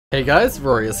Hey guys,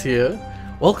 Rorius here.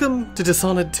 Welcome to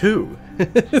Dishonored 2.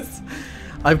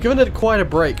 I've given it quite a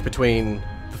break between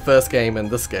the first game and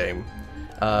this game.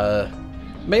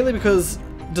 Mainly because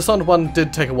Dishonored 1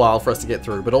 did take a while for us to get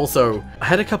through, but also I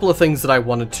had a couple of things that I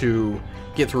wanted to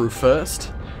get through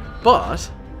first.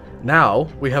 But now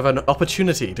we have an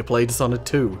opportunity to play Dishonored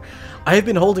 2. I have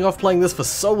been holding off playing this for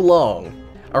so long.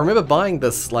 I remember buying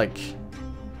this, like...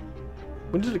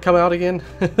 when did it come out again?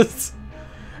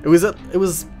 It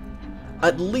was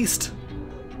at least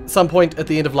some point at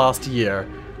the end of last year,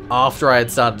 after I had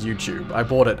started YouTube. I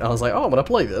bought it and I was like, oh, I'm gonna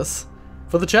play this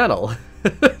for the channel.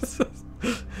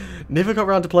 Never got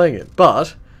around to playing it,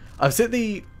 but I've set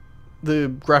the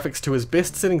graphics to as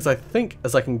best settings I think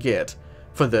as I can get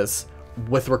for this,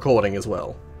 with recording as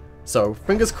well. So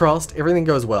fingers crossed, everything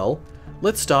goes well.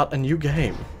 Let's start a new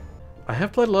game. I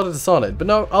have played a lot of Dishonored, but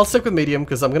no, I'll stick with medium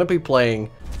because I'm gonna be playing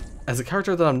as a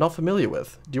character that I'm not familiar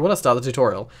with. Do you want to start the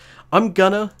tutorial?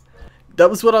 That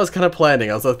was what I was kind of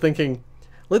planning. I was thinking,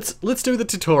 let's do the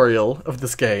tutorial of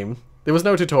this game. There was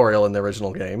no tutorial in the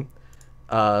original game,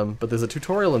 but there's a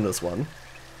tutorial in this one.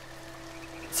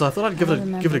 So I thought I'd give it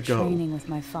a go. Training with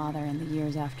my father in the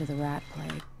years after the rat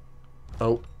plague.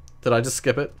 Oh, did I just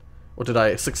skip it, or did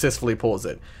I successfully pause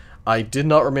it? I did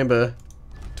not remember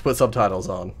to put subtitles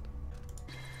on.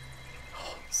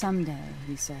 Someday,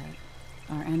 he said,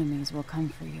 our enemies will come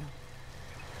for you.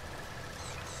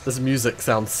 This music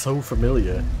sounds so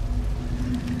familiar.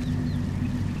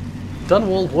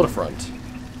 Dunwall Waterfront.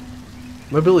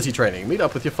 Mobility training. Meet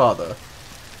up with your father.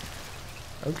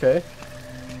 Okay.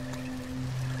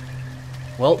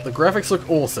 Well, the graphics look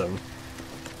awesome.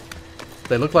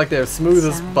 They look like they're smooth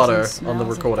as butter on the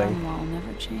recording. Dunwall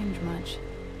never change much.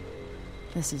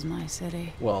 This is my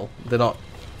city. Well, they're not...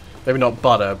 maybe not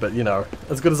butter, but you know,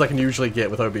 as good as I can usually get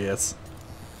with OBS.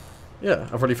 Yeah,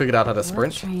 I've already figured out how to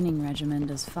sprint. What training regimen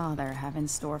does father have in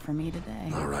store for me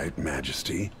today? All right,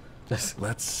 Majesty.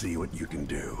 Let's see what you can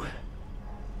do.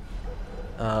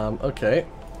 Okay.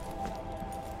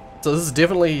 So this is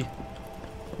definitely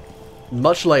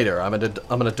much later. I'm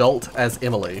an adult as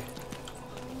Emily.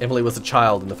 Emily was a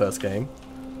child in the first game.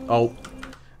 Oh,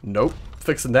 nope.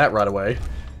 Fixing that right away.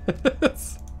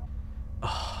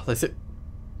 Oh,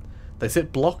 they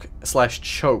set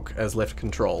block/choke as left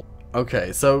control.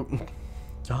 Okay, so...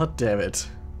 god damn it.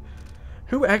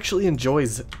 Who actually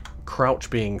enjoys crouch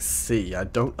being C? I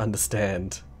don't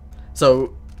understand.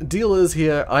 So, deal is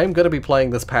here, I'm going to be playing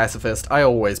this pacifist. I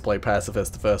always play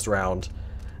pacifist the first round.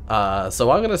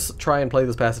 So I'm going to try and play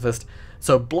this pacifist.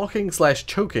 So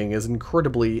blocking/choking is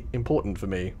incredibly important for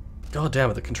me. God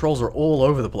damn it, the controls are all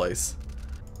over the place.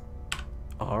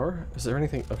 R? Is there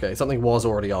anything? Okay, something was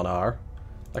already on R.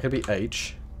 That could be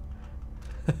H.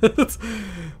 This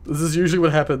is usually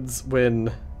what happens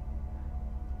when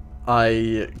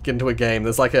I get into a game.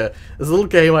 There's a little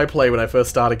game I play when I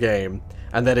first start a game,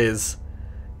 and that is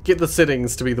get the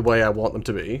settings to be the way I want them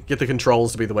to be, get the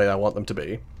controls to be the way I want them to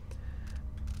be.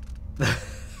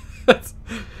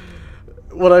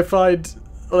 What I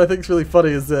think is really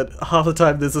funny is that half the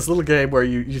time there's this little game where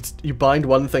you bind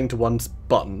one thing to one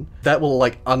button, that will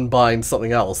like unbind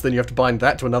something else, then you have to bind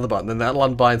that to another button, then that'll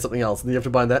unbind something else, and then you have to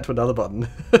bind that to another button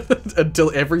until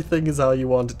everything is how you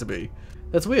want it to be.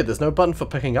 That's weird, there's no button for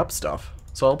picking up stuff.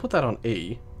 So I'll put that on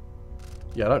E.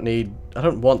 Yeah, I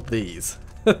don't want these.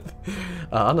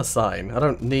 Unassign. I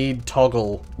don't need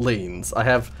toggle leans. I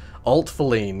have Alt for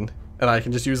lean, and I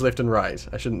can just use left and right.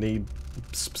 I shouldn't need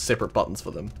separate buttons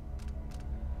for them.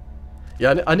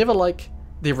 Yeah, I never like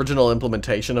the original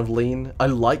implementation of lean. I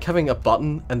like having a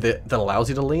button that allows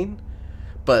you to lean,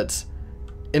 but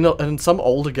in some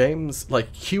older games,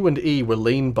 like Q and E were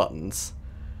lean buttons,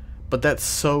 but that's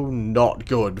so not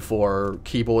good for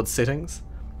keyboard settings.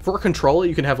 For a controller,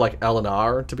 you can have like L and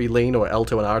R to be lean, or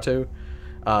L2 and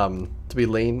R2 to be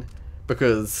lean,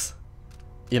 because,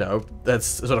 you know, that's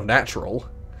sort of natural.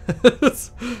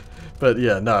 But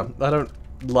yeah, no, I don't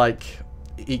like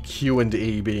Q and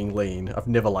E being lean. I've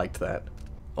never liked that.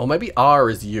 Or maybe R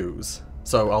is use,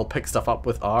 so I'll pick stuff up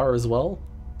with R as well.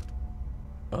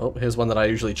 Oh, here's one that I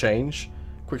usually change.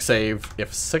 Quick save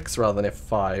F6 rather than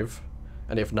F5.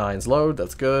 And F9's load,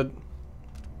 that's good.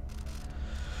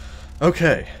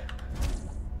 Okay.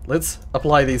 Let's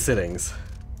apply these settings.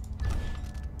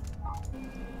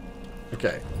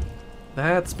 Okay.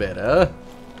 That's better.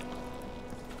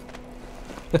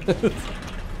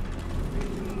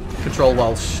 Control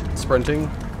while sprinting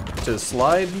to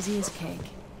slide. Easy as cake.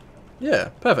 Yeah,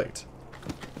 perfect.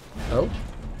 Oh.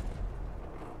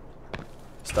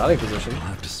 Starting position. You'll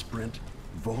have to sprint,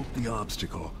 vault the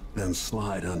obstacle, then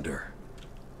slide under.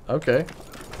 Okay.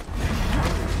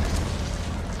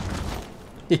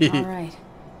 Alright,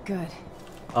 good.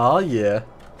 Ah, yeah.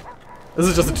 This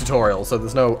is just a tutorial, so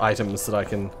there's no items that I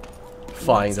can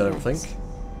find, I don't think.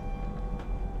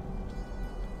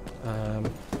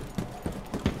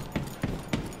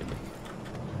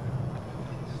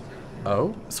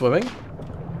 Oh, swimming?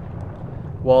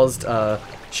 Was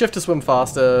shift to swim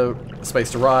faster,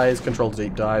 space to rise, control to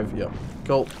deep dive. Yep,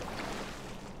 cool.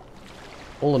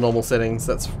 All the normal settings,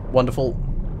 that's wonderful.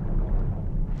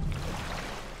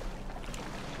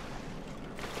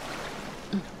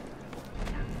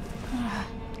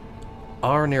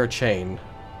 R near a chain.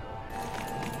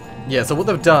 Yeah, so what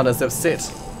they've done is they've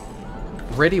set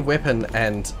ready weapon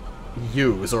and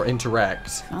use or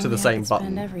interact to the same button.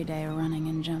 Spend every day running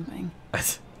and jumping.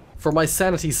 For my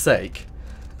sanity's sake,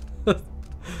 I'm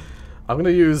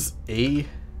gonna use E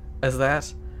as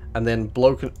that, and then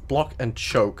block and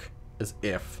choke as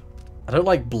F. I don't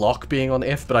like block being on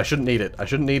F, but I shouldn't need it. I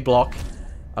shouldn't need block.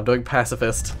 I'm doing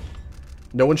pacifist.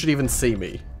 No one should even see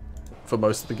me for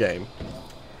most of the game.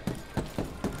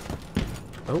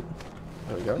 Oh,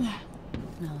 there we go. Now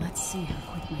let's see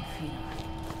how quick my feet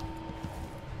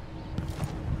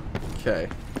are. Okay.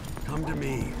 Come to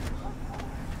me.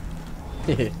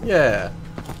 Yeah.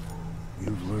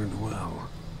 You've learned well.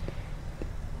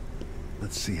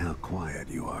 Let's see how quiet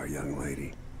you are, young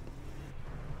lady.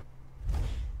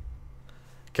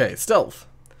 Okay, stealth.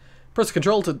 Press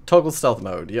control to toggle stealth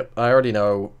mode. Yep, I already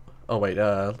know. Oh wait,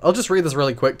 I'll just read this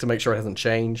really quick to make sure it hasn't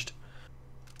changed.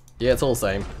 Yeah, it's all the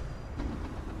same.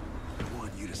 I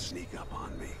want you to sneak up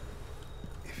on me,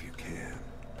 if you can.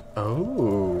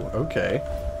 Oh, okay.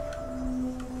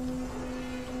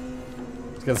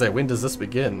 I was gonna say, when does this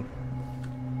begin?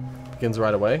 Begins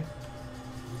right away?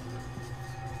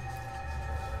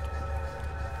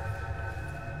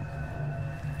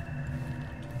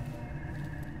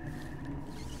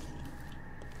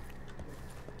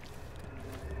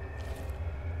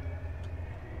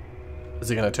 Is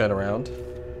he gonna turn around?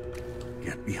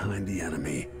 Get behind the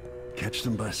enemy, catch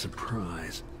them by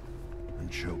surprise,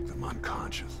 and choke them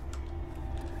unconscious.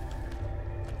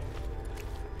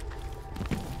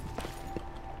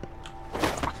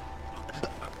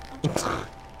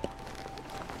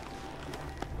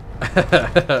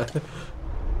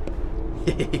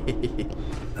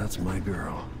 That's my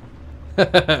girl.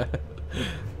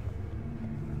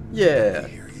 Yeah.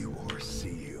 Hear you or see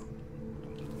you.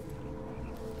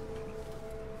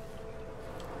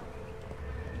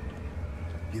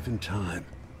 Given time,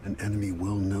 an enemy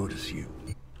will notice you.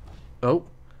 Oh,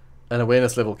 an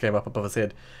awareness level came up above his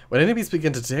head. When enemies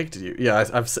begin to detect you, yeah,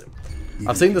 I've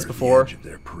seen this before. The edge of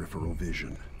their peripheral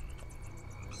vision.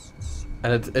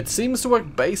 And it seems to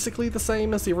work basically the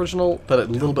same as the original, but a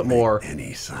little bit more,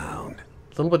 Any sound. a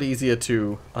little bit easier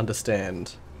to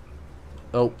understand.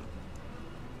 Oh.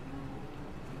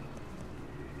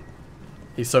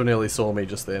 He so nearly saw me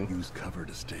just then. Use cover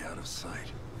to stay out of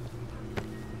sight.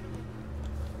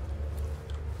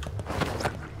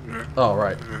 Oh,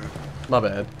 right. My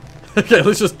bad. Okay,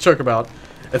 let's just choke him out.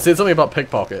 It said something about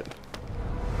pickpocket.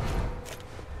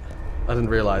 I didn't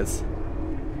realize.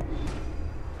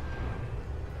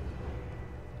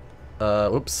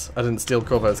 Whoops. I didn't steal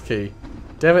Corvo's key.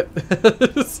 Damn it. I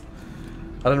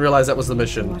didn't realize that was the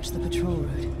mission. Watch the patrol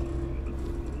route.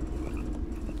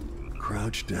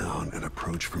 Crouch down and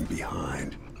approach from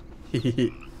behind.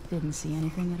 Didn't see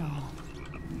anything at all.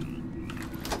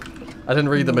 I didn't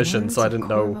read the mission, so I didn't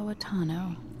know.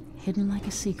 Corvo, hidden like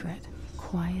a secret,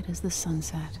 quiet as the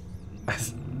sunset. I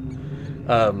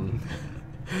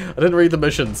didn't read the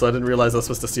mission, so I didn't realize I was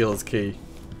supposed to steal his key.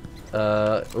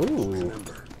 Ooh.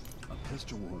 Remember, a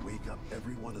pistol will wake up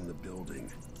everyone in the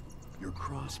building. Your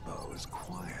crossbow is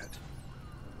quiet.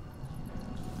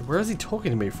 Where is he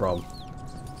talking to me from?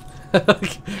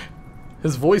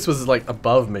 His voice was like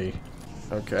above me.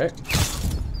 Okay.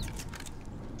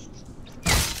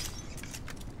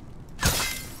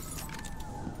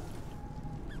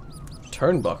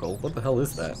 Turnbuckle? What the hell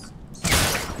is that?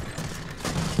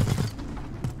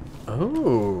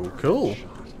 Oh, cool.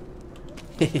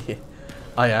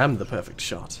 I am the perfect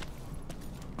shot.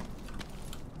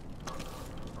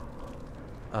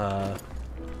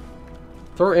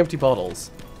 Throw empty bottles.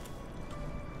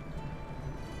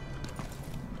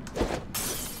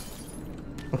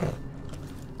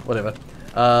 Whatever.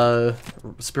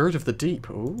 Spirit of the Deep.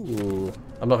 Ooh.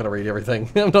 I'm not gonna read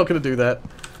everything. I'm not gonna do that.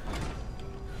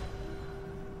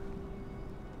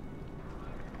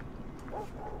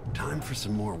 Time for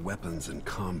some more weapons and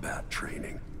combat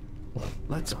training.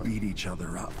 Let's beat each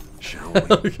other up, shall we?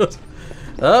 Oh god.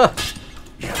 Ah!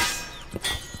 Yes.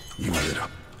 You did it.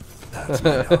 That's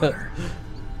my daughter.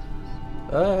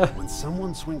 When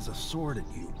someone swings a sword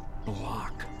at you,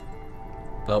 block.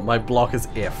 Oh, my block is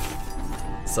F.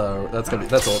 So that's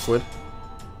awkward.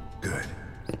 Good.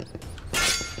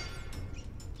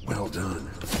 Well done.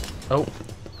 Oh.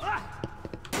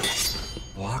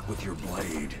 Block with your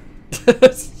blade.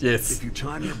 Yes. If you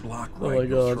time your block Oh right, my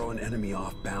you'll God. throw an enemy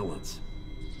off balance.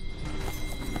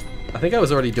 I think I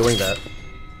was already doing that.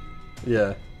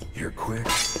 Yeah. You're quick.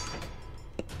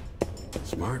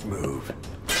 Smart move.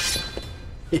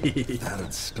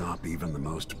 That'd stop even the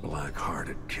most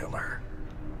black-hearted killer.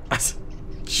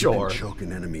 Sure. You can choke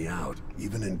an enemy out,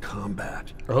 even in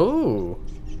combat. Oh.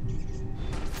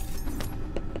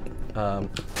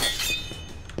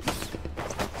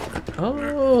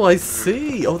 Oh, I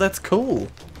see. Oh, that's cool.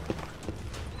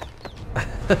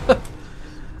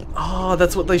 Oh,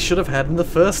 that's what they should have had in the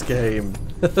first game.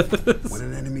 When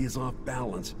an enemy is off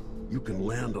balance, you can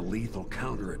land a lethal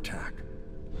counterattack.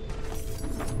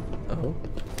 Oh.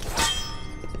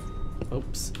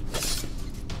 Oops.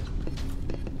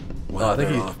 While I think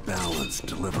they're he- off balance,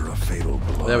 deliver a fatal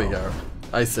blow. There we go.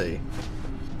 I see.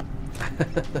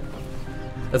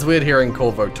 It's weird hearing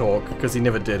Corvo talk, because he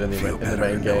never did in the Feel better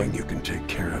main knowing game. you can take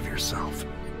care of yourself.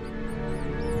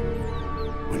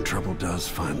 When trouble does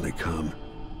finally come,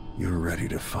 you're ready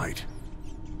to fight.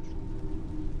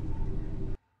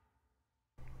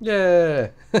 Yeah.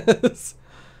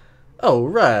 Oh,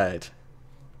 right.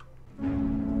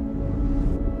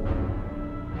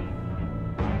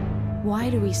 Why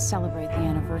do we celebrate the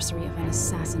anniversary of an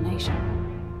assassination?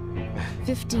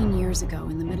 15 years ago,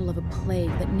 in the middle of a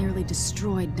plague that nearly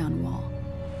destroyed Dunwall,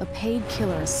 a paid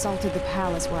killer assaulted the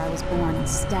palace where I was born and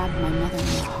stabbed my mother in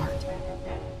the heart.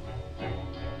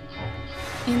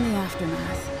 In the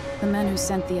aftermath, the men who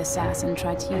sent the assassin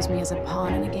tried to use me as a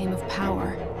pawn in a game of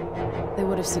power. They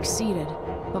would have succeeded,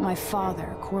 but my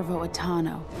father, Corvo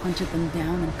Atano, hunted them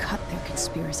down and cut their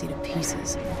conspiracy to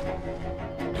pieces.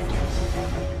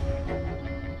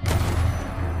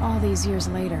 All these years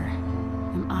later,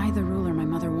 am I the ruler my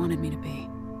mother wanted me to be?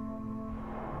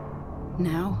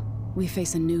 Now, we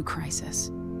face a new crisis.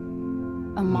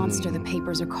 A monster the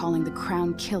papers are calling the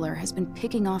Crown Killer has been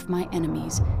picking off my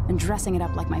enemies and dressing it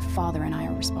up like my father and I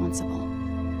are responsible.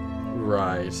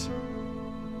 Right.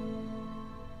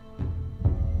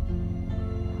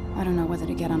 I don't know whether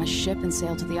to get on a ship and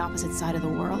sail to the opposite side of the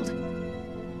world,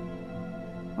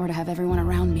 or to have everyone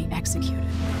around me executed.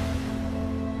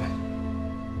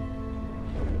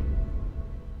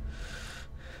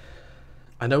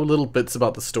 I know little bits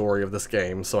about the story of this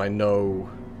game, so I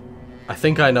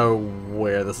think I know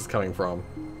where this is coming from.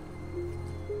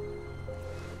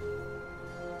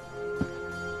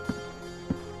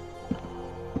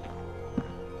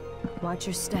 Watch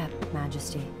your step,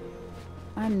 Majesty.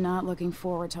 I'm not looking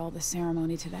forward to all the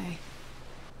ceremony today.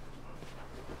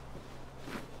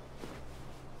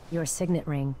 Your signet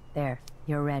ring. There.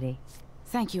 You're ready.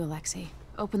 Thank you, Alexei.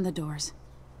 Open the doors.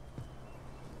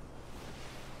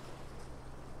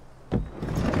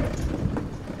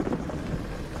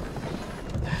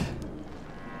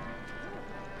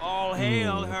 All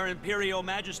hail Her Imperial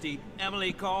Majesty,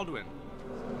 Emily Caldwin.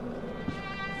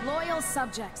 Loyal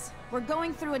subjects, we're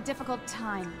going through a difficult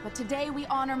time, but today we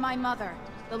honor my mother,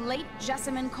 the late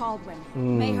Jessamine Caldwin.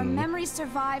 May her memory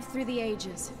survive through the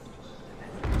ages.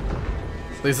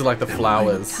 These are like the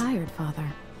flowers Tired, Father.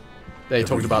 they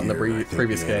talked about in the Every year, I think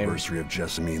previous the game. anniversary of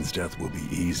Jessamine's death will be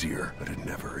easier, but it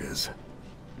never is.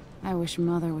 I wish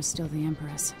Mother was still the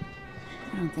Empress.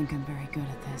 I don't think I'm very good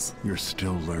at this. You're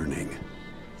still learning.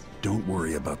 Don't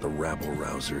worry about the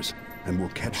rabble-rousers, and we'll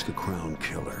catch the Crown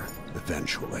Killer,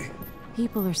 eventually.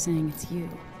 People are saying it's you.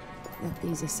 That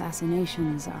these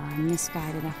assassinations are a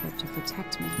misguided effort to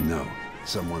protect me. No,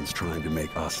 someone's trying to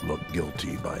make us look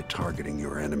guilty by targeting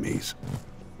your enemies.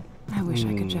 I wish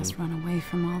I could just run away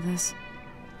from all this.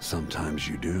 Sometimes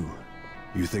you do.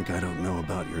 You think I don't know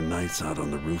about your nights out on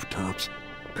the rooftops?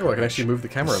 Oh, I can actually move the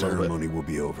camera a The little bit. ceremony will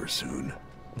be over soon.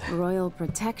 Royal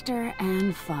Protector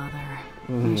and Father.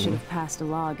 I should have passed a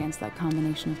law against that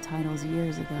combination of titles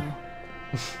years ago.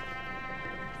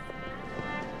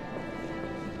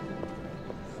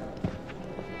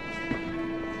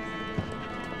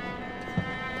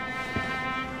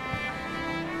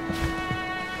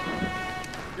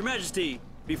 Your Majesty,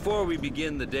 before we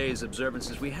begin the day's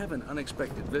observances, we have an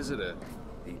unexpected visitor,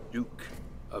 the Duke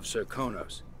of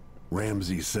Serkonos.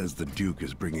 Ramsey says the Duke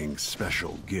is bringing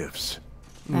special gifts.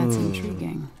 That's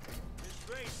intriguing. His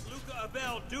Grace Luca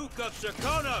Abel, Duke of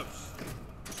Serkonos!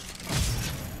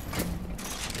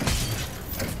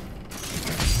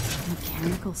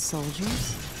 Mechanical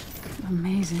soldiers?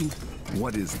 Amazing.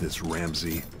 What is this,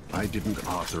 Ramsey? I didn't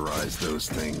authorize those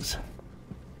things.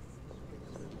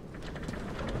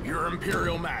 Your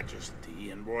Imperial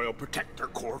Majesty and Royal Protector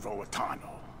Corvo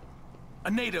Atano,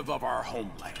 a native of our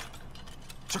homeland.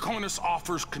 Draconis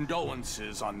offers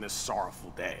condolences on this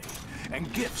sorrowful day,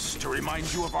 and gifts to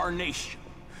remind you of our nation,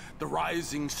 the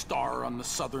rising star on the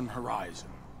southern horizon.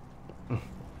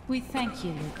 We thank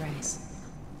you, Your Grace.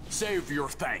 Save your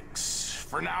thanks.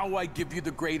 For now, I give you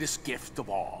the greatest gift of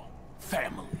all,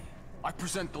 family. I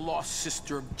present the lost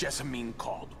sister of Jessamine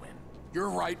Caldwin, your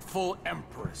rightful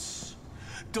empress,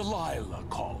 Delilah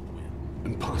Caldwin.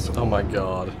 Impossible. Oh my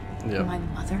god. Yep. My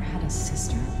mother had a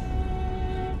sister?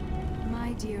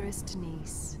 My dearest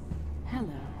niece,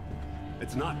 hello.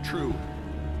 It's not true.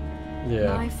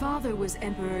 Yeah. My father was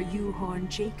Emperor Euhorn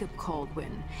Jacob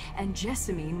Caldwin, and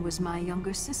Jessamine was my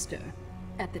younger sister.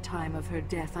 At the time of her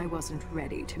death, I wasn't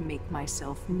ready to make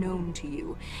myself known to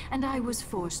you, and I was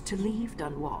forced to leave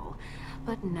Dunwall.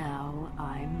 But now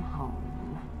I'm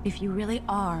home. If you really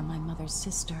are my mother's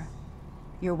sister,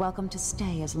 you're welcome to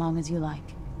stay as long as you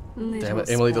like. Damn it,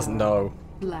 Emily doesn't know.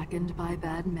 Blackened by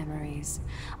bad memories,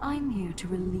 I'm here to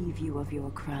relieve you of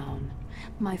your crown.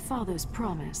 My father's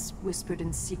promise, whispered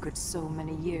in secret so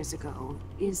many years ago,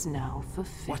 is now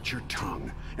fulfilled. Watch your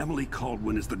tongue. Emily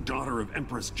Caldwin is the daughter of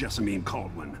Empress Jessamine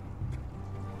Caldwin.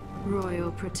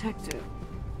 Royal Protector.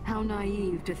 How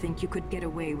naive to think you could get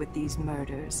away with these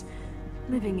murders.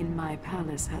 Living in my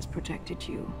palace has protected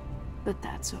you, but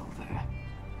that's over.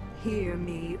 Hear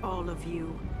me, all of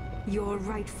you. Your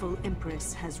rightful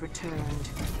Empress has returned.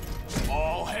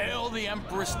 All hail the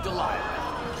Empress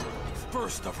Delilah,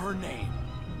 first of her name.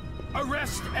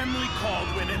 Arrest Emily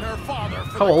Caldwin and her father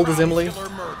for How the old is Emily? Crown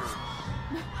Killer murder.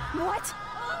 What?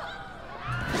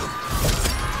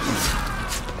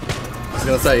 I was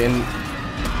gonna say, in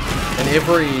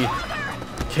every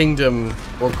kingdom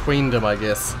or queendom, I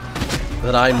guess,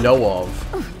 that I know of.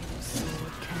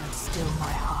 Can't still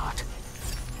my heart.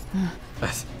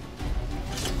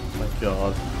 My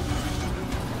god.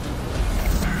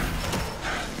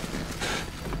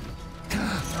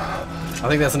 I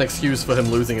think that's an excuse for him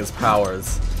losing his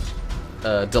powers.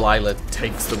 Delilah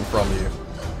takes them from you.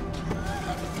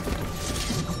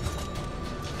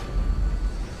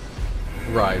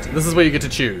 Right, this is where you get to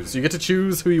choose. You get to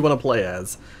choose who you want to play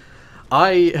as.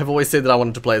 I have always said that I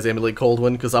wanted to play as Emily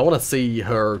Caldwin because I want to see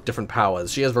her different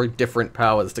powers. She has very different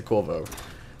powers to Corvo.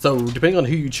 So depending on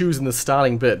who you choose in the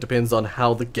starting bit depends on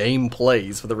how the game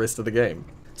plays for the rest of the game.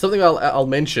 Something I'll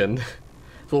mention is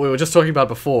what we were just talking about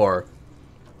before.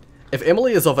 If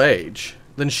Emily is of age,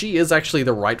 then she is actually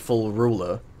the rightful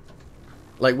ruler.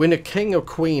 Like, when a king or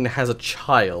queen has a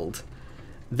child,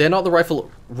 they're not the rightful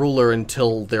ruler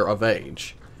until they're of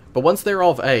age. But once they're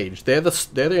of age, they're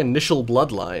the initial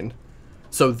bloodline,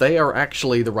 so they are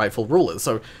actually the rightful rulers.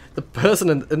 So the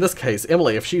person, in this case,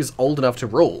 Emily, if she's old enough to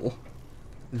rule,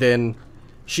 then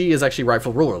she is actually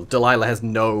rightful ruler. Delilah has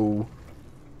no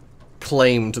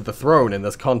claim to the throne in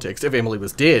this context. If Emily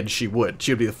was dead, she would.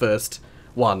 She would be the first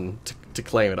one to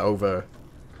claim it over,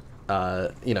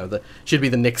 you know, she'd be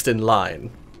the next in line.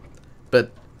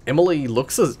 But Emily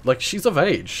looks like she's of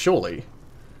age, surely.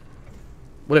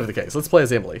 Whatever the case, let's play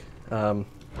as Emily.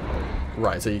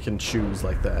 Right, so you can choose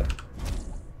like that.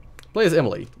 Play as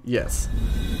Emily, yes.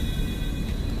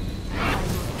 I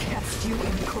will cast you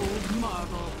in cold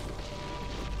marble.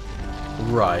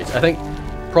 Right, I think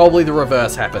probably the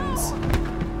reverse happens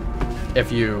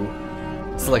if you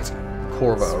select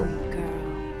Corvo. Sweet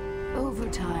girl, over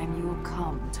time you will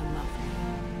come to love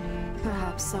me.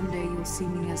 Perhaps someday you'll see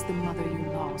me as the mother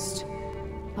you lost.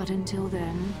 But until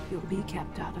then, you'll be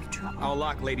kept out of trouble. I'll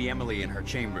lock Lady Emily in her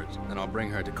chambers, then I'll bring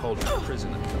her to Cauldron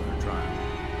Prison until her trial.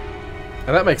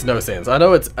 And that makes no sense. I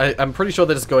know I'm pretty sure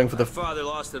they're just going for My father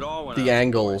lost it all when the I was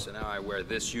angle. a boy, so now I wear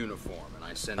this uniform, and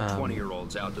I send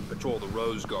 20-year-olds out to patrol the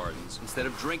rose gardens instead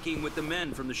of drinking with the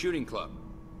men from the shooting club.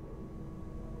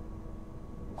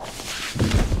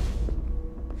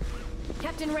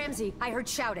 Captain Ramsey, I heard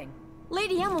shouting.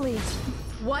 Lady Emily,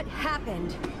 what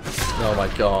happened? Oh my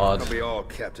god. That'll be all,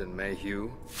 Captain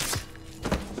Mayhew.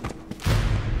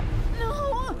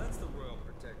 No! That's the Royal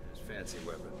Protector's fancy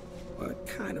weapon. What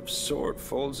kind of sword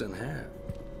folds in half?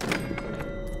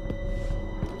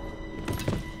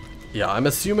 Yeah, I'm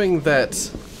assuming that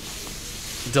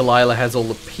Delilah has all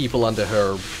the people under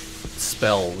her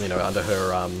spell, you know, under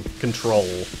her control,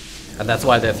 and that's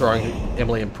why they're throwing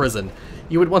Emily in prison.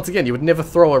 You would, once again, you would never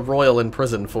throw a royal in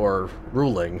prison for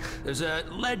ruling. There's a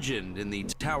legend in the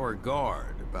Tower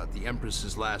Guard about the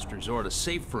Empress's last resort, a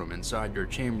safe room inside your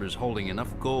chambers holding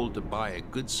enough gold to buy a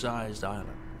good-sized island.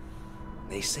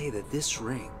 They say that this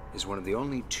ring is one of the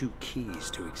only 2 keys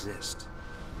to exist.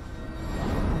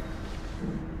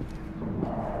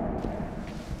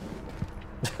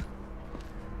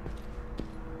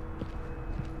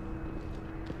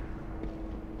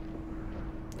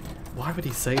 Why would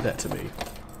he say that to me?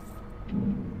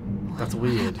 That's What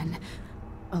weird. happened?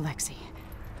 Alexei.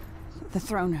 The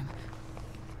throne room.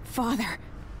 Father.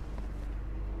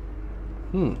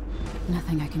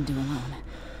 Nothing I can do alone.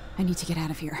 I need to get out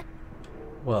of here.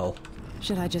 Well.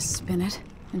 Should I just spin it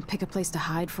and pick a place to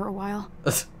hide for a while?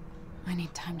 I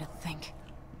need time to think.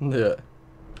 Yeah.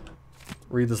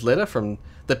 Read this letter from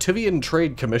the Tivian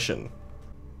Trade Commission.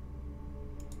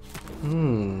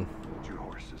 Hold your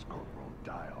horses, Corporal.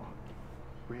 Dial.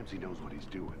 Ramsey knows what he's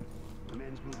doing. The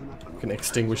man's moving up. Can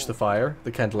extinguish the fire,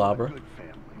 the candelabra. Good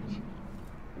families.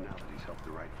 And now that he's helped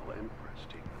the rightful Empress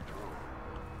take the throne,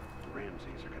 the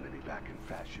Ramseys are going to be back in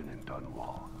fashion in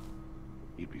Dunwall.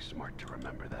 You'd be smart to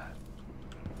remember that.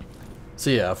 So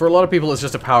yeah, for a lot of people it's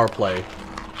just a power play.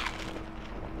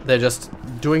 They're just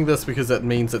doing this because it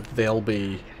means that they'll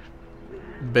be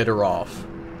better off.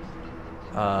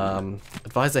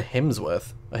 Advisor Helmswater.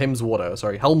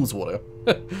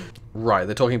 Right,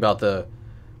 they're talking about the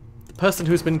person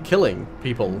who's been killing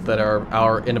people that are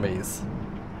our enemies.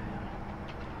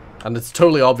 And it's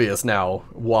totally obvious now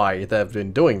why they've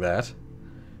been doing that.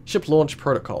 Ship launch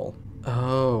protocol.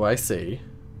 Oh, I see.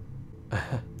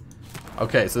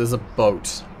 Okay, so there's a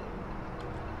boat.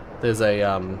 There's the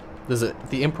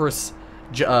Empress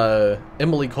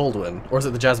Emily Coldwin, or is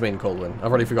it the Jasmine Coldwin? I've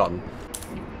already forgotten.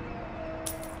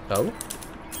 Oh?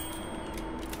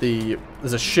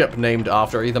 There's a ship named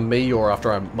after either me or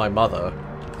after my mother.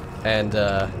 And,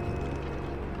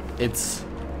 it's...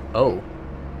 Oh.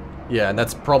 Yeah, and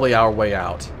that's probably our way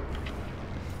out.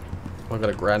 I've got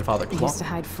a grandfather I clock. used to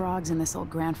hide frogs in this old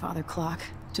grandfather clock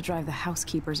to drive the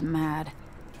housekeepers mad.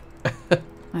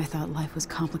 I thought life was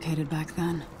complicated back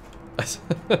then.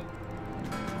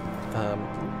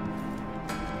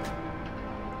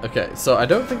 Okay, so I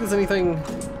don't think there's anything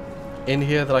in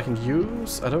here that I can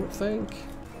use, I don't think.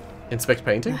 Inspect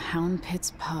painting? The Hound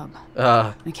Pits pub.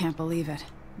 I I can't believe it,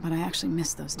 but I actually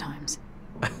miss those times.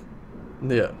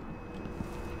 Yeah.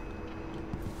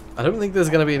 I don't think there's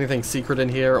going to be anything secret in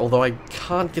here, although I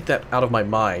can't get that out of my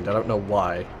mind. I don't know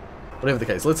why. Whatever the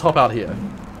case, let's hop out here.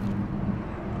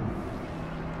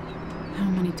 How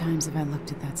many times have I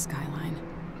looked at that skyline?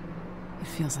 It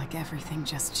feels like everything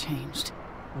just changed.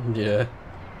 Yeah.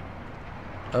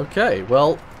 Okay,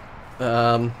 well,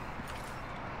 I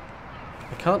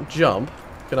can't jump.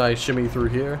 Can I shimmy through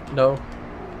here? No.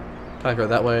 Can't go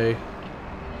that way.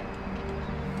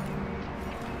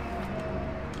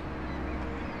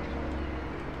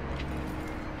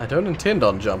 I don't intend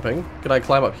on jumping. Can I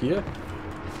climb up here?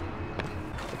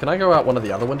 Can I go out one of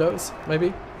the other windows,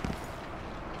 maybe?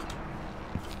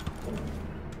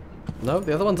 No,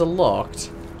 the other ones are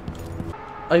locked.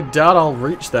 I doubt I'll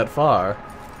reach that far.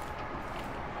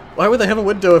 Why would they have a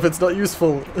window if it's not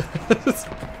useful?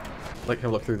 Like,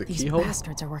 have a look through the These keyhole?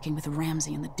 bastards are working with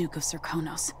Ramsey and the Duke of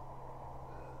Serkonos.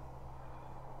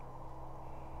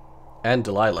 And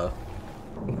Delilah.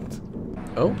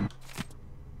 Oh?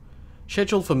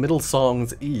 Scheduled for Middle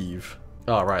Song's Eve.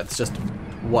 Oh, right, it's just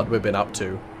what we've been up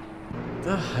to.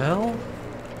 The hell?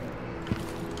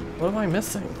 What am I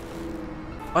missing?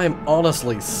 I am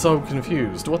honestly so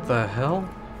confused. What the hell?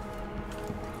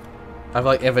 I've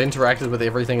interacted with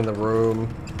everything in the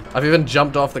room. I've even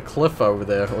jumped off the cliff over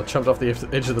there, or jumped off the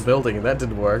edge of the building, and that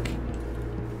didn't work.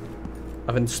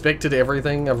 I've inspected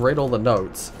everything. I've read all the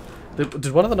notes.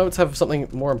 Did one of the notes have something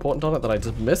more important on it that I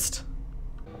just missed?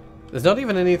 There's not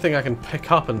even anything I can pick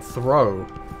up and throw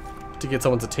to get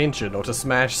someone's attention or to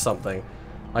smash something.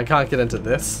 I can't get into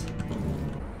this.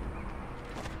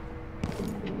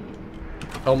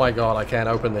 Oh my god, I can't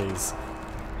open these.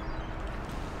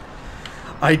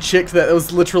 I checked that. It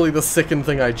was literally the second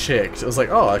thing I checked. It was like,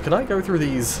 oh, can I go through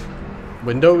these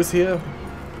windows here?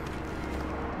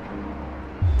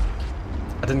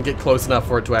 I didn't get close enough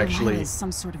for it to actually... Delilah is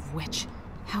some sort of witch.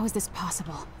 How is this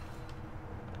possible?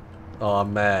 Oh,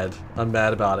 I'm mad. I'm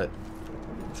mad about it.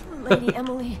 Lady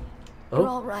Emily, Oh. you're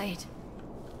all right.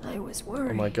 I was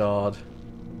worried. Oh my god.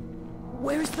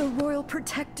 Where's the Royal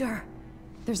Protector?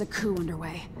 There's a coup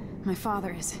underway. My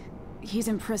father is... he's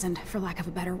imprisoned, for lack of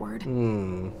a better word.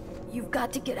 You've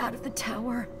got to get out of the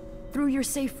tower. Through your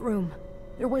safe room.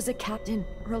 There was a captain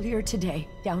earlier today,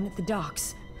 down at the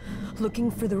docks. Looking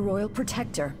for the Royal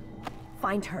Protector.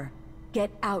 Find her.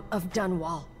 Get out of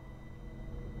Dunwall.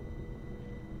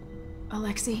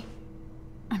 Alexei,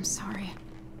 I'm sorry.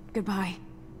 Goodbye.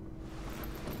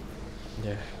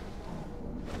 Yeah.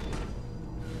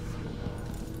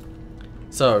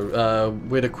 So,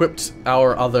 we'd equipped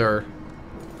our other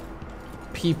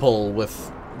people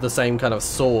with the same kind of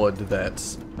sword that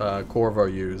Corvo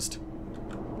used.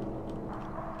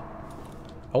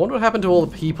 I wonder what happened to all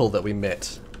the people that we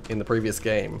met in the previous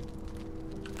game.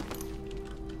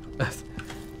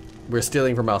 We're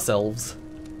stealing from ourselves.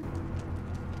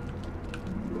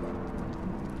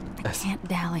 I can't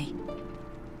dally.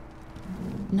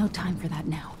 No time for that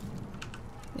now.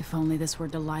 If only this were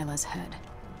Delilah's head.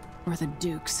 Or the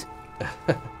Duke's.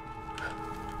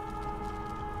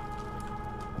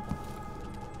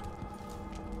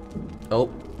 Oh.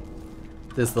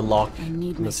 There's the lock, I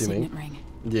need I'm my assuming. signet ring.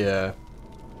 Yeah.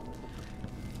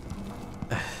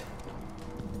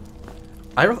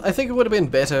 I think it would have been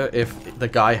better if the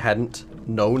guy hadn't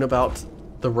known about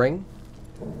the ring.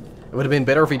 It would have been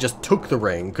better if he just took the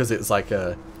ring, because it's like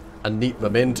a neat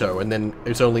memento, and then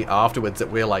it's only afterwards that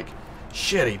we're like,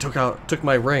 shit, he took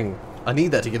my ring. I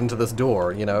need that to get into this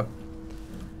door, you know?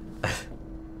 I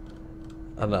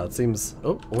don't know, it seems...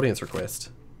 Oh, audience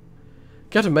request.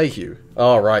 Captain Mayhew.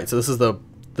 Oh, right, so this is the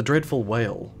Dreadful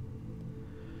Whale.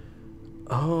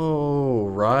 Oh,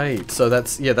 right. So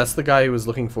that's the guy who was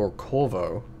looking for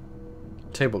Corvo.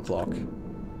 Table clock.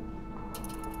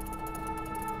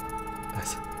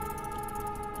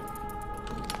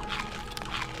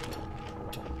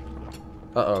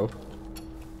 Uh-oh.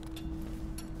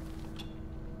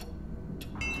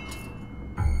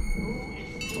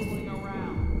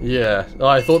 Yeah. Oh,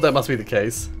 I thought that must be the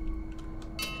case.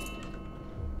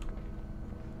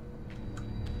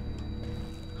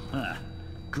 Huh.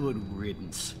 Good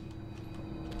riddance.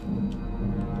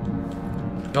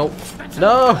 Oh.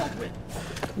 No!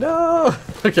 No!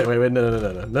 Okay, wait,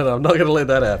 no, I'm not gonna let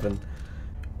that happen.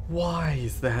 Why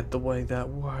is that the way that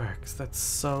works? That's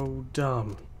so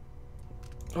dumb.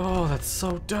 Oh, that's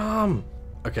so dumb.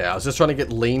 Okay, I was just trying to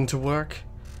get lean to work.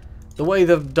 The way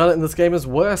they've done it in this game is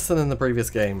worse than in the previous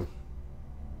game.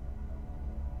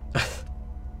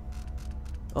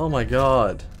 Oh my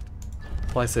god.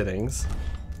 Apply settings.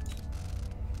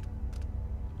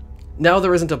 Now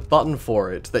there isn't a button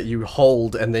for it that you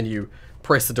hold and then you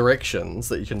press the directions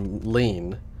that you can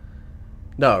lean.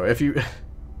 No, if you...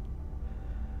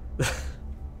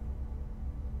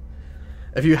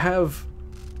 if you have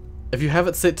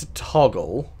it set to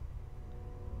toggle,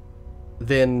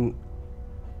 then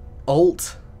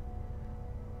Alt,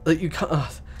 like you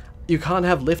can't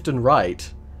have left and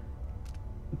right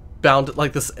bound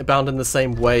like this, bound in the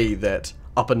same way that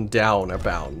up and down are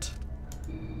bound.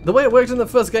 The way it worked in the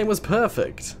first game was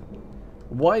perfect.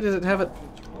 Why did it have it?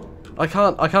 I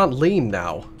can't lean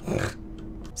now.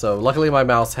 So luckily my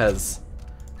mouse has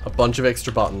a bunch of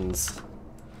extra buttons.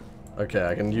 Okay,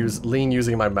 I can lean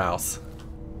using my mouse.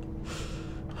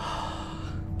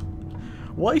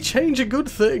 Why change a good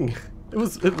thing?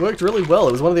 It worked really well.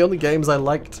 It was one of the only games I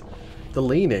liked the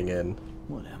leaning in.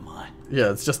 What am I? Yeah,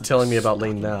 it's just telling me about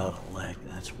lean now. A leg,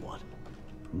 that's what.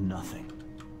 Nothing.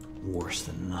 Worse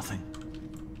than nothing.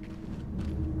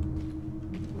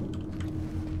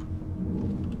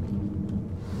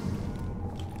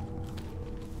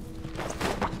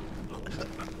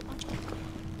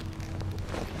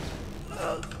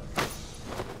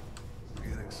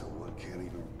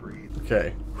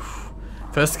 Okay.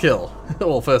 First kill.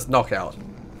 Well, first knockout.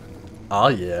 Ah,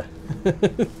 yeah.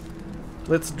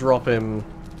 Let's drop him.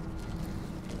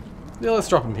 Yeah, let's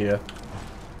drop him here.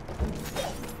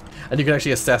 And you can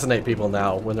actually assassinate people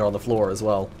now when they're on the floor as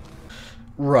well.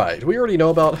 Right, we already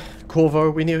know about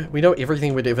Corvo. We know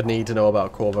everything we'd ever need to know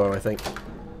about Corvo, I think.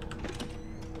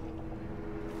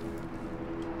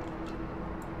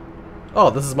 Oh,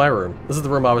 this is my room. This is the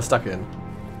room I was stuck in.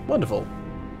 Wonderful.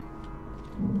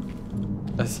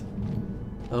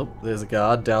 Oh, there's a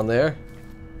guard down there.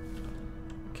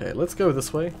 Okay, let's go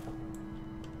this way.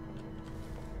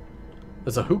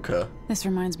 There's a hookah. This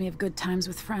reminds me of good times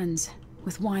with friends.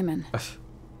 With Wyman.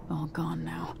 All gone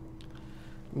now.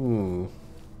 Hmm.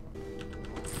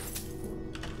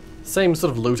 Same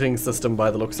sort of looting system by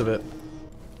the looks of it.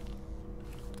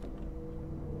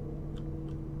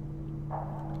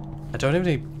 I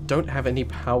don't have any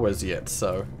powers yet,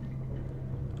 so...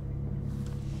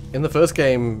 In the first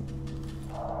game,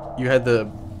 you had the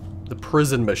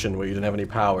prison mission where you didn't have any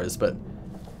powers, but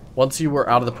once you were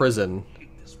out of the prison,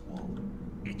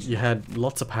 you had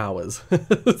lots of powers.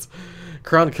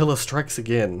 Crown Killer strikes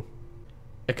again.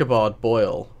 Ichabod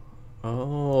Boyle.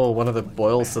 Oh, one of the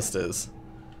Boyle sisters.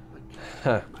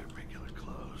 Huh.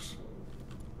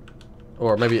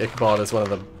 Or maybe Ichabod is one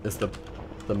of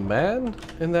the man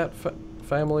in that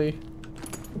family.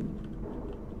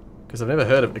 Because I've never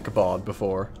heard of Ichabod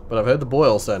before, but I've heard the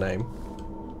Boyle surname.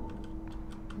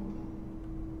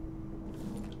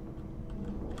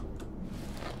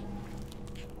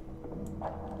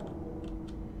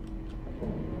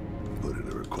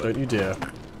 Don't you dare.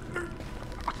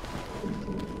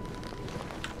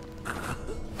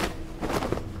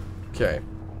 Okay.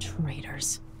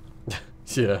 Traitors.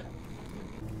 Yeah.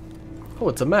 Oh,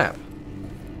 it's a map.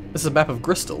 This is a map of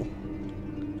Bristol.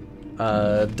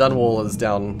 Dunwall is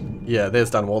down. Yeah, there's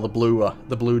Dunwall.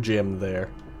 The blue gem there.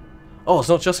 Oh, it's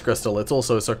not just Bristol. It's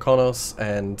also Sarkonos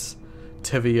and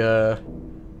Tivia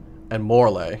and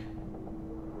Morley.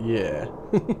 Yeah.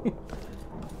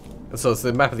 So it's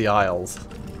the map of the Isles.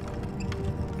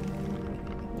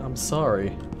 I'm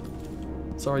sorry.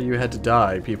 Sorry you had to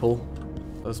die, people.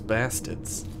 Those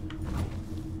bastards.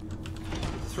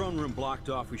 Throne room blocked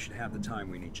off. We should have the time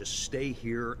we need. Just stay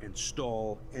here and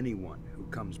stall anyone who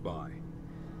comes by.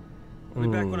 I'll be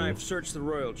back when I've searched the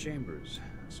royal chambers,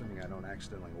 assuming I don't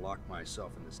accidentally lock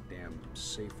myself in this damn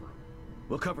safe room.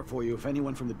 We'll cover for you if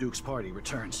anyone from the Duke's party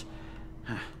returns.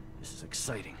 This is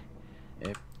exciting.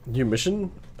 New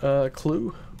mission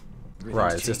clue?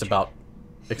 Right, it's just about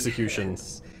execution.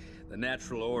 Yes. The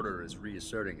natural order is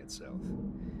reasserting itself.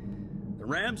 The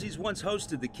Ramseys once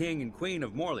hosted the king and queen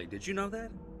of Morley. Did you know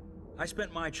that? I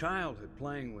spent my childhood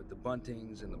playing with the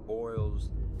Buntings and the Boyles,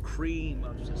 the cream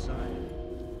of society.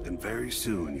 And very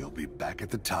soon you'll be back at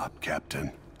the top,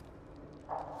 Captain.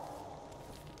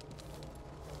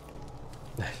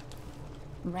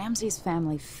 Ramsey's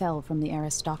family fell from the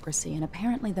aristocracy, and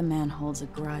apparently the man holds a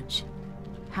grudge.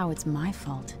 How it's my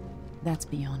fault, that's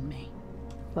beyond me.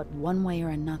 But one way or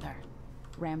another,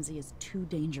 Ramsey is too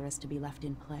dangerous to be left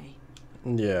in play.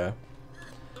 Yeah.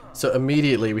 So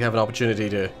immediately we have an opportunity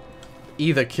to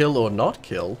either kill or not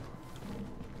kill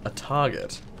a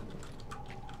target.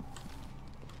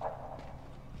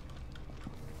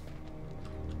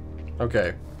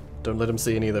 Okay. Don't let him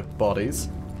see any of the bodies.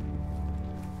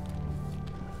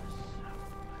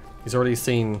 He's already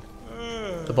seen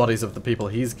the bodies of the people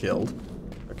he's killed.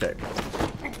 Okay.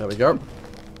 There we go.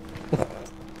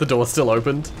 The door's still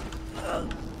opened.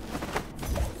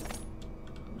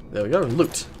 There we go.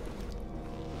 Loot.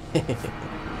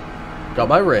 Got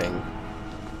my ring.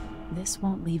 This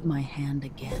won't leave my hand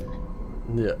again.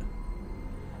 Yeah.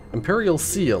 Imperial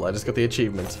Seal. I just got the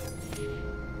achievement.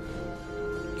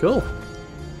 Cool.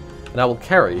 And I will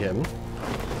carry him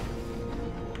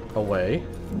away.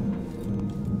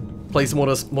 Place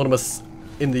Mortimus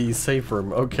in the safe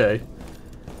room. Okay.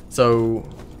 So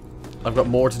I've got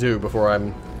more to do before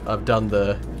I've done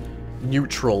the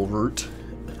neutral route.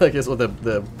 I guess, or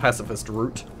the pacifist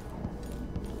route.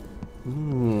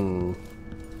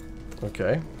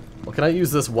 Okay. Well, can I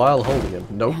use this while holding him?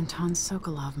 Nope. Anton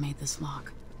Sokolov made this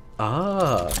lock.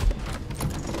 Ah.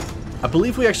 I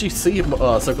believe we actually see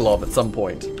Sokolov at some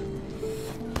point.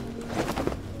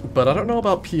 But I don't know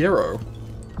about Piero.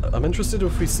 I'm interested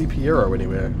if we see Piero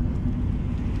anywhere.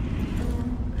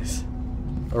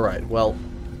 Alright, well.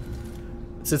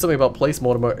 It said something about place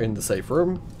Mortimer in the safe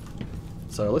room.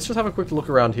 So let's just have a quick look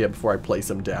around here before I place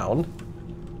him down.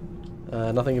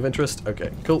 Nothing of interest? Okay,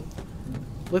 cool.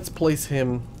 Let's place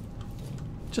him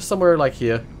just somewhere like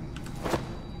here.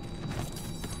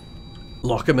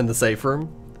 Lock him in the safe room.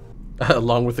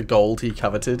 Along with the gold he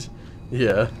coveted.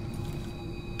 Yeah.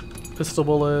 Pistol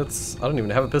bullets. I don't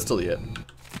even have a pistol yet.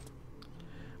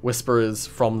 Whisperers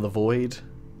from the Void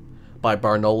by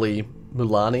Barnoli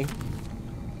Mulani.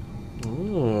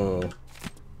 Ooh.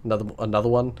 Another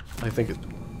one. I think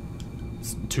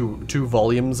it's two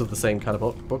volumes of the same kind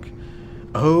of book.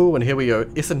 Oh, and here we go.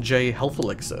 S&J Health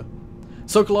Elixir.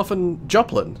 Sokolov and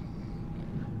Joplin.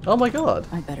 Oh my god.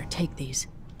 I better take these.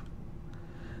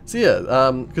 So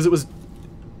yeah, because it was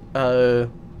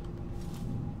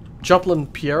Joplin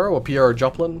Piero or Piero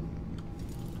Joplin.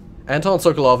 Anton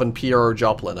Sokolov and Piero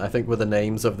Joplin, I think, were the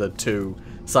names of the two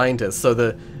scientists. So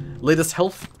the latest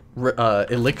health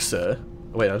elixir.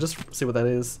 Wait, I'll just see what that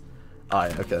is. Ah,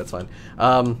 yeah, okay, that's fine.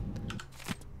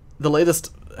 The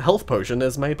latest health potion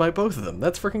is made by both of them.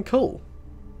 That's freaking cool.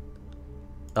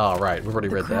 Oh, right, we've already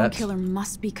read that. The Killer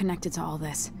must be connected to all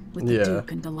this, with the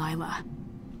Duke and Delilah.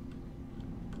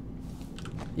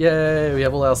 Yay, we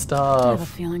have all our stuff. I have a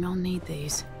feeling I'll need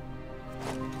these.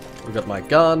 We got my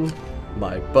gun,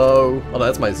 my bow. Oh, no,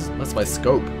 that's my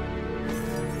scope.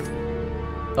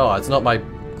 Oh, it's not my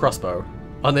crossbow.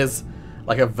 Oh, and there's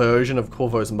like a version of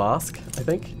Corvo's mask, I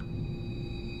think.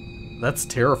 That's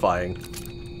terrifying.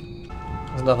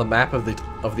 There's another map of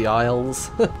the Isles.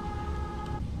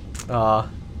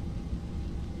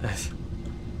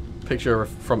 Picture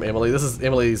from Emily. This is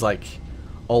Emily's like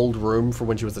old room from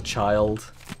when she was a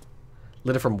child.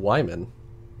 Letter from Wyman.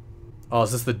 Oh,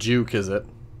 is this the Duke, is it?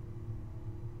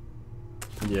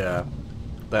 Yeah.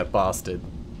 That bastard.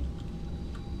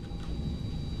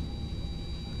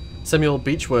 Samuel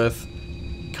Beechworth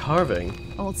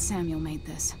carving. Old Samuel made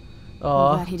this.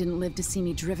 Aw. I'm glad he didn't live to see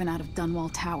me driven out of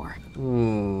Dunwall Tower.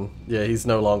 Yeah, he's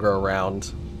no longer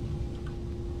around.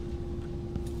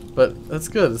 But that's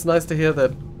good. It's nice to hear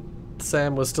that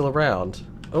Sam was still around.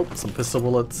 Oh, some pistol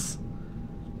bullets.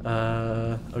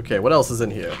 Okay, what else is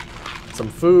in here? Some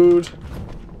food.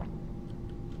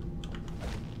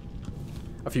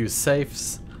 A few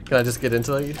safes. Can I just get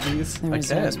into these? The I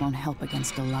reserves can. won't help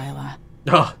against Delilah.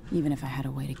 Oh, Even if I had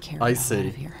a way to carry I it out see.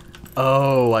 of here.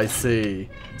 Oh, I see.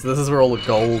 So this is where all the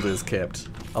gold is kept.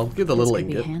 I'll get the little This could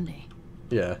be ingot. handy.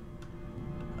 Yeah.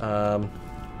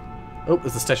 Oh,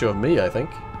 there's a statue of me, I think.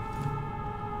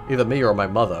 Either me or my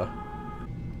mother.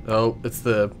 Oh, it's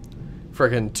the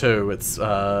friggin' two. It's,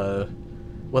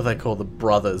 what do they call the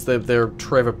brothers? They're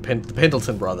the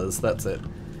Pendleton brothers, that's it.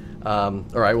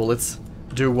 Alright, well, let's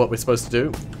do what we're supposed to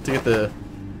do to get the...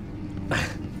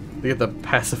 to get the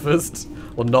pacifist,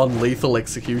 or non-lethal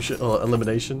execution, or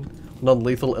elimination.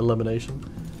 Non-lethal elimination.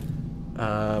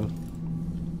 How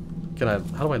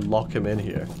do I lock him in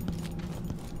here?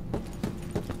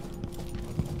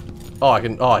 Oh, I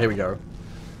can, oh, here we go.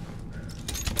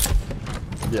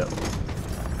 Yeah.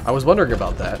 I was wondering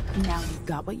about that. Now you've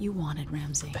got what you wanted,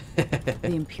 Ramsey. The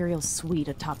Imperial Suite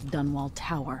atop Dunwall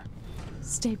Tower.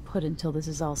 Stay put until this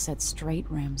is all set straight,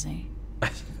 Ramsey.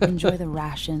 Enjoy the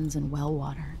rations and well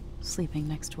water, sleeping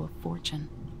next to a fortune.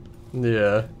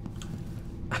 Yeah.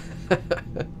 I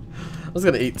was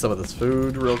gonna eat some of this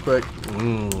food real quick.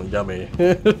 Mmm, yummy.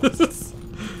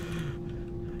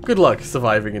 Good luck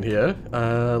surviving in here.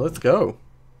 Let's go.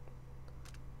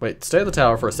 Wait, stay at the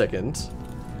tower for a second.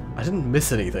 I didn't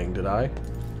miss anything, did I?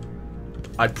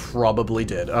 I probably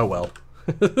did. Oh well.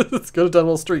 Let's go to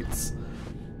Dunwall Streets.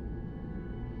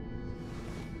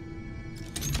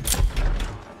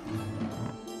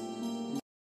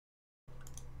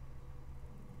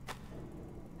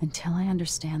 Until I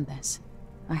understand this,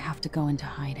 I have to go into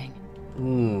hiding.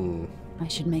 I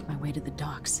should make my way to the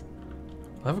docks.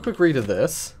 I'll have a quick read of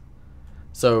this.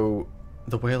 So,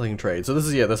 the whaling trade. So this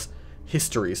is, yeah, this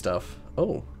history stuff.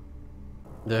 Oh.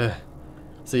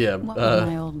 So yeah, What would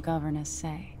my old governess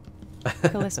say?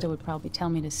 Callista would probably tell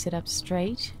me to sit up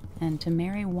straight and to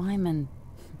marry Wyman.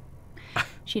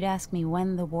 She'd ask me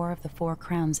when the War of the Four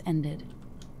Crowns ended.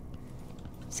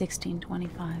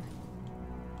 1625.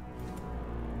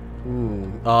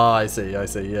 Ah, I see,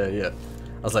 yeah.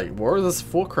 I was like, War of the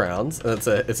Four Crowns? And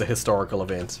it's a historical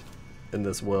event in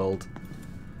this world.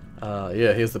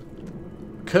 Yeah, here's the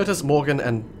Curtis Morgan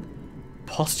and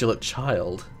Postulate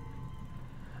Child.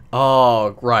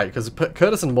 Oh, right, because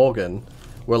Curtis and Morgan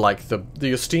were like the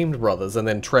esteemed brothers, and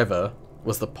then Trevor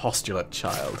was the Postulate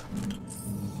Child.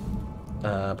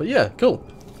 But yeah, cool.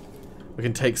 We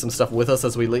can take some stuff with us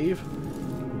as we leave.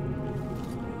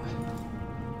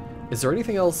 Is there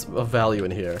anything else of value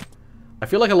in here? I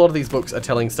feel like a lot of these books are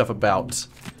telling stuff about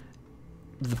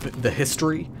the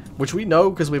history, which we know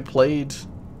because we played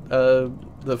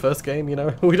the first game, you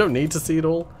know? We don't need to see it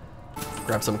all.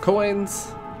 Grab some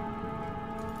coins.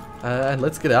 And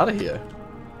let's get out of here.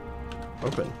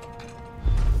 Open.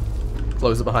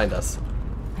 Close it behind us.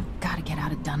 I've got to get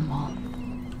out of Dunwall.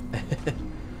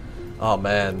 Oh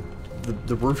man,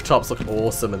 the rooftops look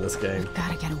awesome in this game.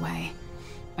 Gotta get away.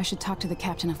 I should talk to the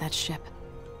captain of that ship.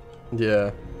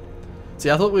 Yeah. See,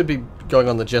 I thought we'd be going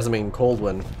on the Jessamine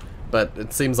Caldwin, but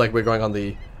it seems like we're going on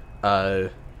the,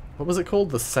 what was it called?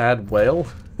 The Sad Whale?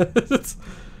 It's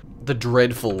the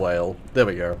Dreadful Whale. There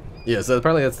we go. Yeah, so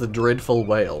apparently that's the Dreadful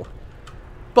Whale.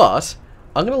 But,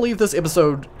 I'm going to leave this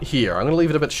episode here. I'm going to leave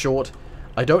it a bit short.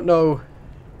 I don't know...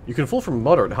 You can fall from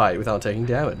moderate height without taking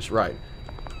damage. Right.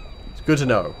 It's good to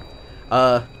know.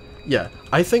 Yeah.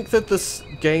 I think that this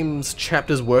game's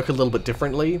chapters work a little bit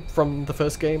differently from the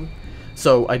first game.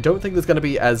 So, I don't think there's going to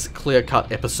be as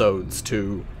clear-cut episodes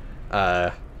to,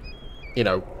 you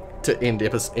know, to end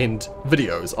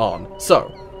videos on.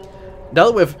 So, now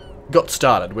that we've got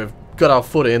started, we've got our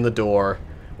foot in the door,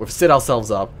 we've set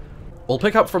ourselves up, we'll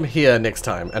pick up from here next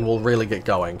time, and we'll really get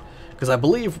going. Because I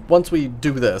believe once we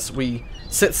do this, we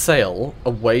set sail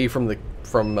away from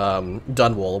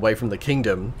Dunwall, away from the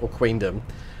kingdom, or queendom,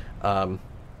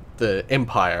 the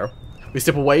Empire. We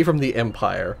step away from the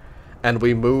Empire, and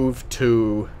we move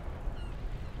to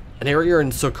an area in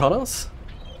Serkonos?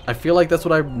 I feel like that's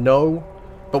what I know,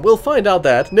 but we'll find out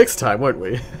that next time, won't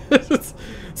we?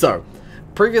 So,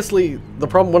 previously,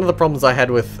 one of the problems I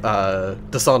had with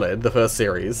Dishonored, the first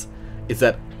series, is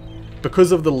that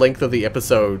because of the length of the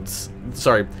episodes,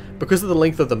 because of the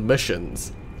length of the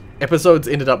missions, episodes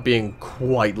ended up being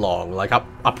quite long, like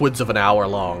upwards of an hour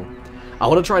long. I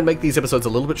want to try and make these episodes a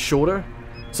little bit shorter,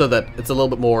 so that it's a little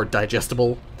bit more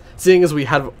digestible. Seeing as we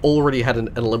have already had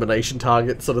an elimination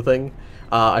target sort of thing,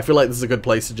 I feel like this is a good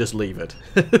place to just leave it.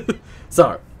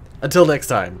 So, Until next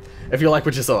time, if you like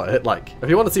what you saw, hit like. If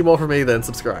you want to see more from me, then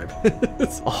subscribe.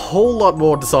 It's a whole lot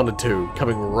more Dishonored 2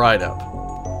 coming right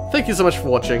up. Thank you so much for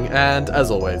watching, and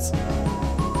as always,